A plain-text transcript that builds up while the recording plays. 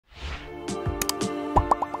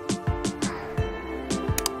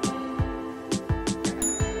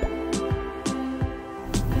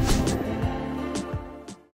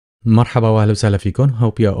مرحبا واهلا وسهلا فيكم.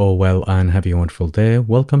 Hope you're all well and having a wonderful day.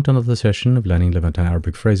 Welcome to another session of learning Levantine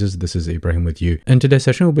Arabic phrases. This is Ibrahim with you. In today's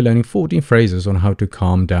session, we'll be learning 14 phrases on how to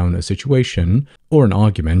calm down a situation or an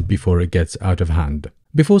argument before it gets out of hand.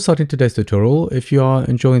 Before starting today's tutorial, if you are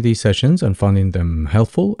enjoying these sessions and finding them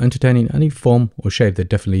helpful, entertaining in any form or shape, then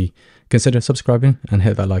definitely consider subscribing and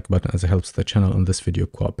hit that like button as it helps the channel and this video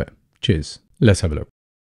quite a bit. Cheers. Let's have a look.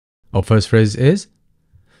 Our first phrase is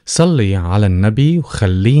صلي على النبي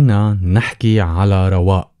وخلينا نحكي على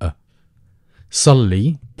رواق.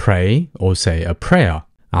 صلي, pray or say a prayer.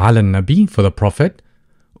 على النبي, for the prophet.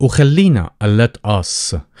 وخلينا, let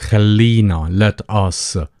us. خلينا, let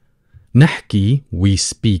us. نحكي, we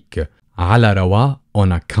speak. على رواق,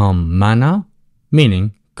 on a calm manner,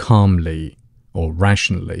 meaning calmly or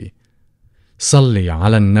rationally. صلي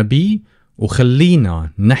على النبي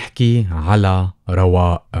وخلينا نحكي على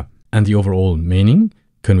رواق. And the overall meaning,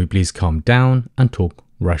 can we please calm down and talk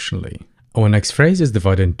rationally? Our next phrase is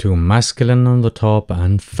divided into masculine on the top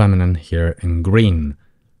and feminine here in green.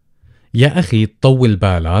 يا أخي طول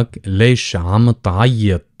بالك ليش عم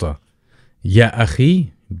تعيط؟ يا أخي,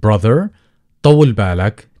 brother, طول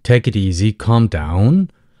بالك, take it easy, calm down.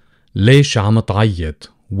 ليش عم تعيط?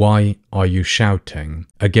 Why are you shouting?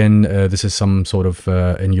 Again, this is some sort of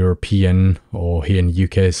in European or here in the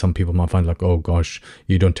UK, some people might find like, oh gosh,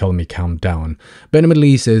 you don't tell me calm down. But in the Middle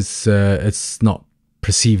East, it's not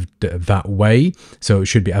perceived that way. So it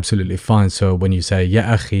should be absolutely fine. So when you say,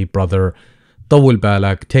 يا أخي, brother, طول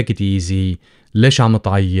بالك, take it easy, ليش عم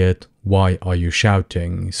تعيط? Why are you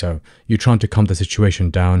shouting? So you're trying to calm the situation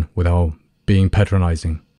down without being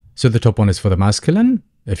patronizing. So the top one is for the masculine.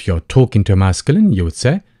 If you're talking to a masculine, you would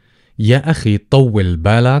say يا أخي طول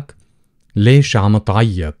بالك ليش عم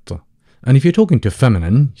تعيط. And if you're talking to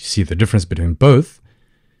feminine, you see the difference between both.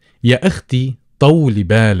 يا أختي طولي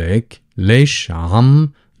بالك ليش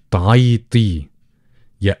عم تعيطي.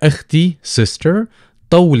 يا أختي, sister,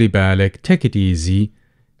 طولي بالك, take it easy,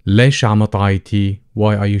 ليش عم تعيطي?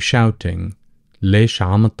 Why are you shouting? ليش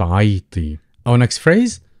عم تعيطي? Our next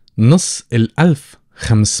phrase, نص الألف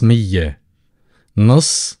خمسمية.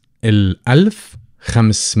 نص الألف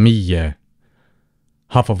خمسمية.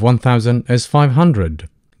 Half of 1,000 is 500.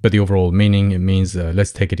 But the overall meaning, it means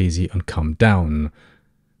let's take it easy and calm down.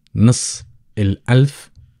 نص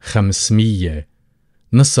الألف خمسمية.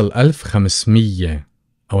 نص الألف خمسمية.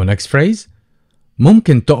 Our next phrase,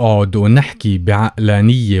 ممكن تقعد ونحكي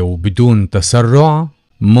بعقلانية وبدون تسرع.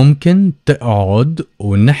 ممكن تقعد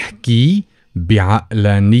ونحكي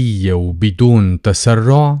بعقلانية وبدون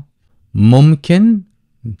تسرع. ممكن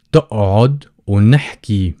تقعد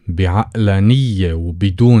ونحكي بعقلانية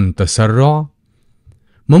وبدون تسرع.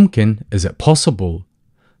 ممكن, is it possible?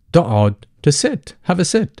 تقعد, to sit, have a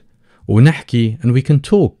sit. ونحكي, and we can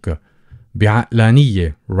talk.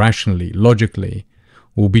 بعقلانية, rationally, logically.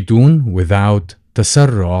 وبدون, without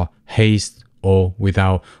تسرع, haste, or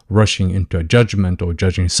without rushing into a judgment or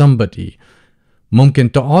judging somebody.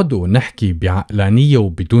 ممكن تقعد ونحكي بعقلانية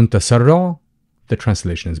وبدون تسرع. The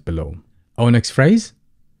translation is below. Our next phrase,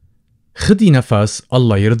 خدي نفس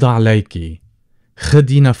الله يرضى عليكي.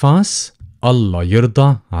 خدي نفس الله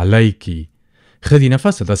يرضى عليكي. خدي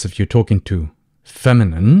نفس, that's if you're talking to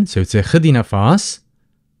feminine. So it's a خدي نفس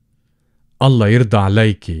الله يرضى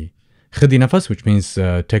عليكي. خدي نفس, which means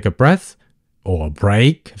take a breath or a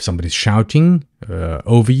break if somebody's shouting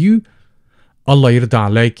over you. Allah يرضى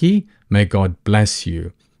عليكي, may God bless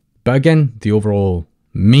you. But again, the overall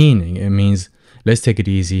meaning, it means let's take it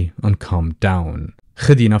easy and calm down.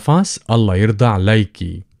 خدي نفس الله يرضى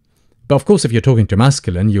عليكي. But of course, if you're talking to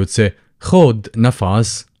masculine, you would say خد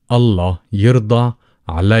نفس الله يرضى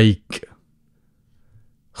عليك.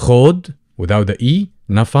 خد, without the E,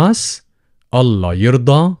 نفس الله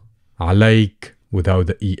يرضى عليك, without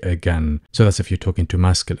the E again. So that's if you're talking to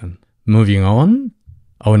masculine. Moving on,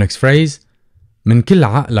 our next phrase, من كل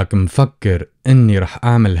عقلك مفكر إني رح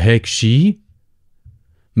أعمل هيك شي.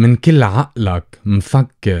 من كل عقلك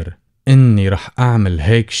مفكر إني رح أعمل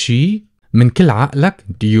هيك شي. من كل عقلك,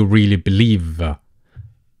 do you really believe?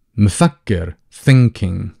 مفكر,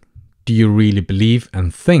 thinking. Do you really believe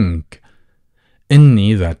and think?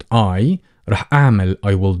 إني, that I, رح أعمل,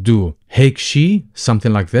 I will do. هيك شي,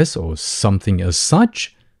 something like this or something as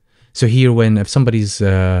such. So here when if somebody's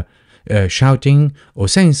shouting or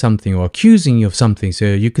saying something or accusing you of something, so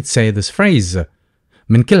you could say this phrase,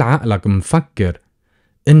 من كل عقلك مفكر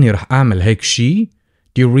إني رح أعمل هيك شي.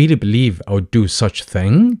 Do you really believe I would do such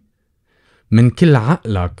thing? من كل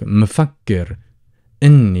عقلك مفكر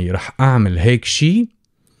إني رح أعمل هيك شي.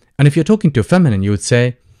 And if you're talking to feminine, you would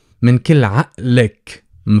say من كل عقلك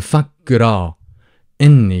مفكرة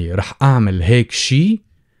إني رح أعمل هيك شي.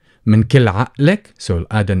 من كل عقلك, so we'll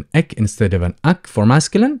add an ek instead of an ak for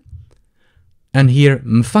masculine. And here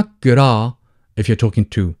مفكرة if you're talking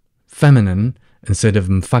to feminine instead of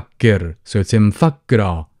مفكر, so it's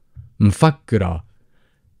مفكرة مفكرة.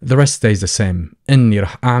 The rest stays the same. إني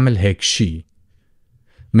رح أعمل هيك شي.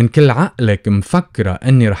 من كل عقلك مفكرة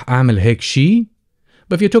إني رح أعمل هيك شي.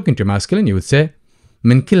 But if you're talking to masculine you would say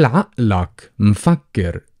من كل عقلك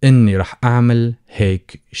مفكر إني رح أعمل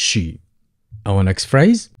هيك شي. Our next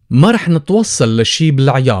phrase. ما رح نتوصل لشي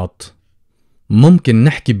بالعياط. ممكن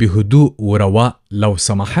نحكي بهدوء ورواق لو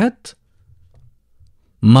سمحت.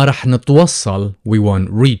 ما رح نتوصل, we won't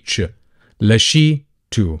reach, لشي,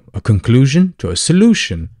 to a conclusion, to a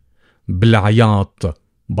solution, بالعياط,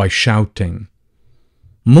 by shouting.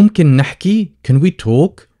 ممكن نحكي, can we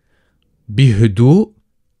talk, بهدوء,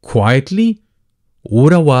 quietly,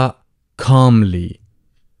 ورواق, calmly.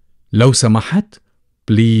 لو سمحت,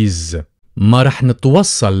 please. ما رح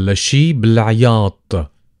نتوصل لشي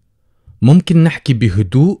بالعياط. ممكن نحكي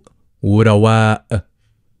بهدوء ورواق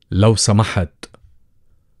لو سمحت.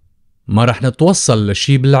 ما رح نتوصل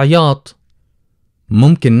لشي بالعياط.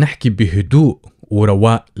 ممكن نحكي بهدوء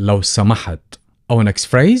ورواق لو سمحت. Our next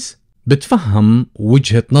phrase. بتفهم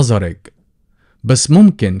وجهة نظرك بس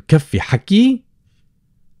ممكن كفي حكي.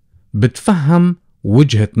 بتفهم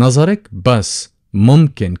وجهة نظرك بس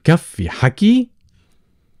ممكن كفي حكي.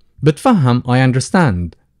 بتفهم, I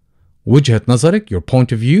understand. وجهة نظرك, your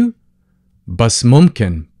point of view. بس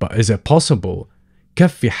ممكن, but is it possible.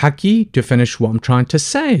 كفي حكي, to finish what I'm trying to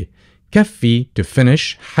say. كفي, to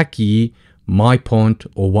finish, حكي, my point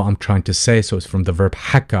or what I'm trying to say. So it's from the verb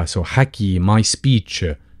حكى, so حكي, my speech.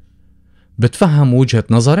 بتفهم وجهة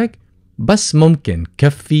نظرك بس ممكن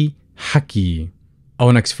كفي حكي.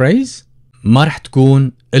 Our next phrase. ما رح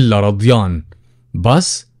تكون إلا رضيان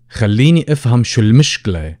بس خليني أفهم شو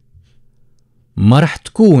المشكلة. ما رح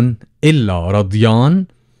تكون إلا رضيان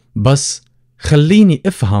بس خليني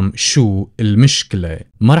أفهم شو المشكلة.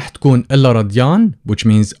 ما رح تكون إلا رضيان, which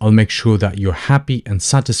means I'll make sure that you're happy and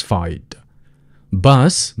satisfied.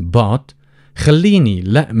 But خليني,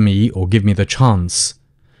 let me or give me the chance.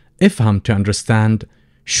 افهم, to understand,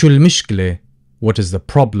 شو المشكلة, what is the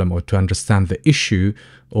problem, or to understand the issue,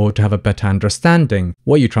 or to have a better understanding.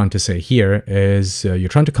 What you're trying to say here is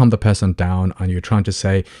you're trying to calm the person down and you're trying to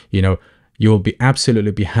say, you know, you'll be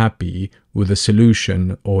absolutely happy with the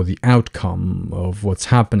solution or the outcome of what's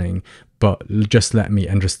happening, but just let me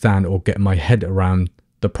understand or get my head around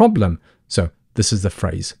the problem. So this is the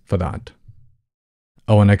phrase for that.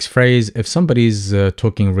 Our next phrase, if somebody's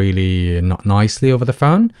talking really not nicely over the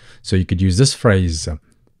phone, so you could use this phrase.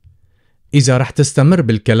 إذا رح تستمر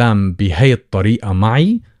بالكلام بهي الطريقة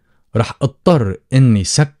معي رح اضطر إني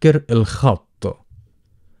سكر الخط.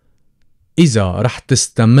 إذا رح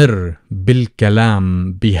تستمر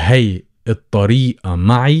بالكلام بهي الطريقة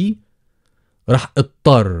معي رح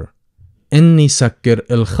اضطر إني سكر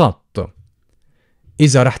الخط.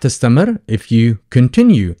 إذا رح تستمر, if you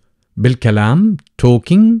continue, بالكلام,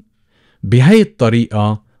 talking, بهي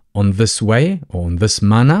الطريقة, on this way or on this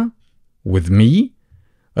manner, with me,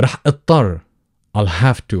 رح اضطر, I'll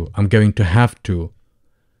have to, I'm going to have to.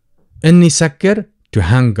 إني سكر, to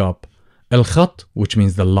hang up. الخط, which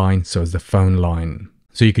means the line, so it's the phone line.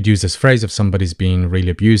 So you could use this phrase if somebody's being really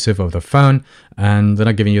abusive over the phone and they're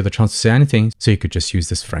not giving you the chance to say anything, so you could just use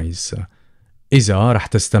this phrase. إذا رح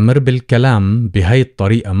تستمر بالكلام بهي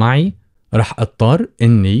الطريقة معي رح اضطر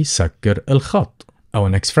إني سكر الخط. Our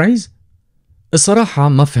next phrase. الصراحة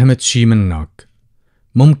ما فهمت شي منك.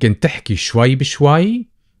 ممكن تحكي شوي بشوي.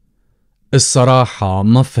 الصراحة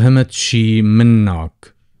ما فهمت شي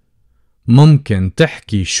منك. ممكن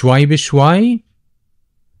تحكي شوي بشوي.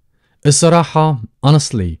 الصراحة,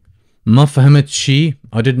 honestly, ما فهمت شي,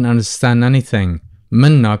 I didn't understand anything.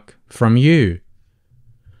 منك, from you.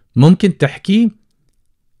 ممكن تحكي,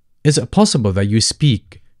 is it possible that you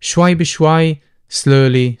speak شوي بشوي,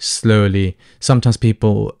 slowly, slowly. Sometimes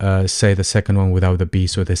people say the second one without the B,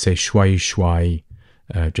 so they say شوي شوي,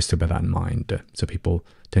 just to bear that in mind. So people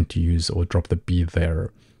tend to use or drop the B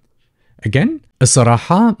there. Again,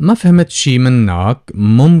 الصراحة ما فهمت شي منك,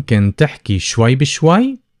 ممكن تحكي شوي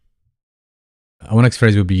بشوي. Our next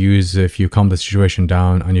phrase will be used if you calm the situation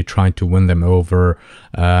down and you're trying to win them over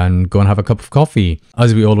and go and have a cup of coffee.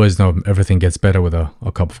 As we always know, everything gets better with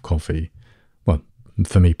a cup of coffee. Well,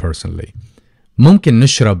 for me personally. ممكن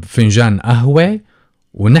نشرب فنجان قهوة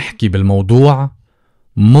ونحكي بالموضوع.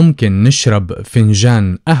 ممكن نشرب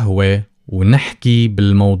فنجان قهوة ونحكي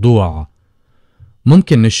بالموضوع.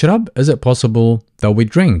 ممكن نشرب, is it possible that we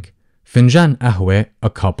drink? فنجان قهوة, a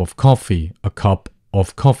cup of coffee, a cup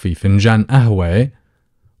of coffee. فنجان قهوة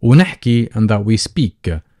ونحكي, and that we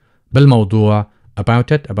speak. بالموضوع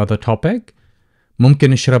about it, about the topic.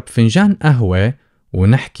 ممكن نشرب فنجان قهوة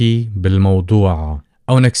ونحكي بالموضوع.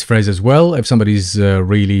 Our next phrase as well, if somebody's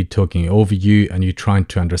really talking over you and you're trying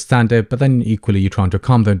to understand it, but then equally you're trying to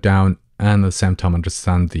calm them down and at the same time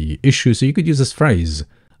understand the issue, so you could use this phrase.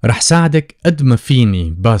 رح ساعدك قد ما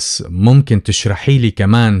فيني بس ممكن تشرحي لي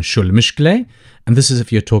كمان شو المشكلة. And this is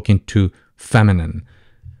if you're talking to feminine.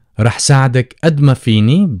 رح ساعدك قد ما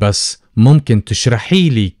فيني بس ممكن تشرحي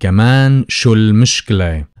لي كمان شو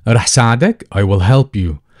المشكلة. رح ساعدك I will help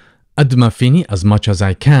you. قد ما فيني as much as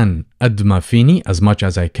I can. قد ما فيني as much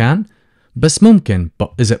as I can. بس ممكن but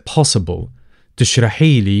is it possible.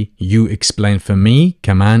 تشرحي لي you explain for me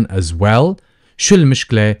كمان as well. شو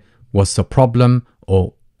المشكلة what's the problem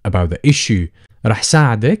or about the issue. رح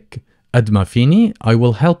ساعدك قد ما فيني I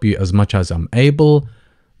will help you as much as I'm able.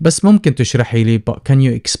 بس ممكن تشرحي لي but can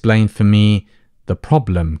you explain for me the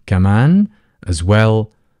problem كمان as well.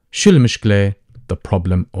 شو المشكلة the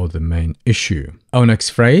problem or the main issue. Our next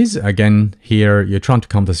phrase, again here you're trying to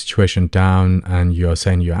calm the situation down and you're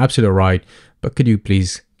saying you're absolutely right, but could you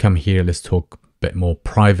please come here, let's talk a bit more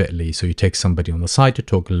privately. So you take somebody on the side to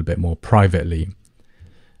talk a little bit more privately.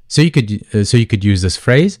 So you could use this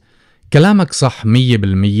phrase. كلامك صح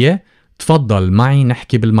 100%. تفضل معي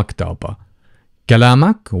نحكي بالمكتب.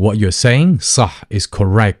 كلامك, what you're saying, صح is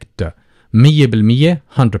correct. 100%,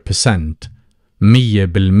 100%.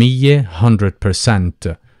 100%,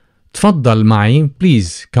 100%. تفضل معي,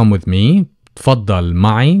 please come with me. تفضل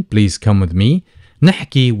معي, please come with me.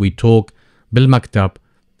 نحكي, we talk بالمكتب,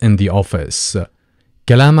 in the office.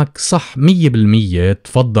 كلامك صح 100%.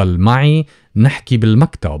 تفضل معي نحكي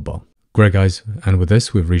بالمكتب. Great guys, and with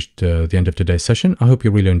this we've reached the end of today's session. I hope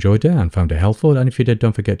you really enjoyed it and found it helpful, and if you did,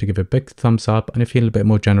 don't forget to give it a big thumbs up, and if you're a little bit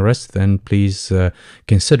more generous, then please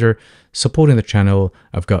consider supporting the channel.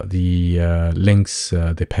 I've got the links,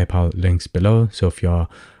 the PayPal links below, so if you're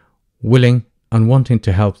willing and wanting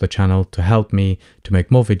to help the channel, to help me to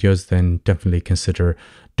make more videos, then definitely consider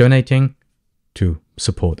donating to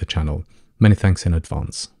support the channel. Many thanks in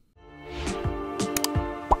advance.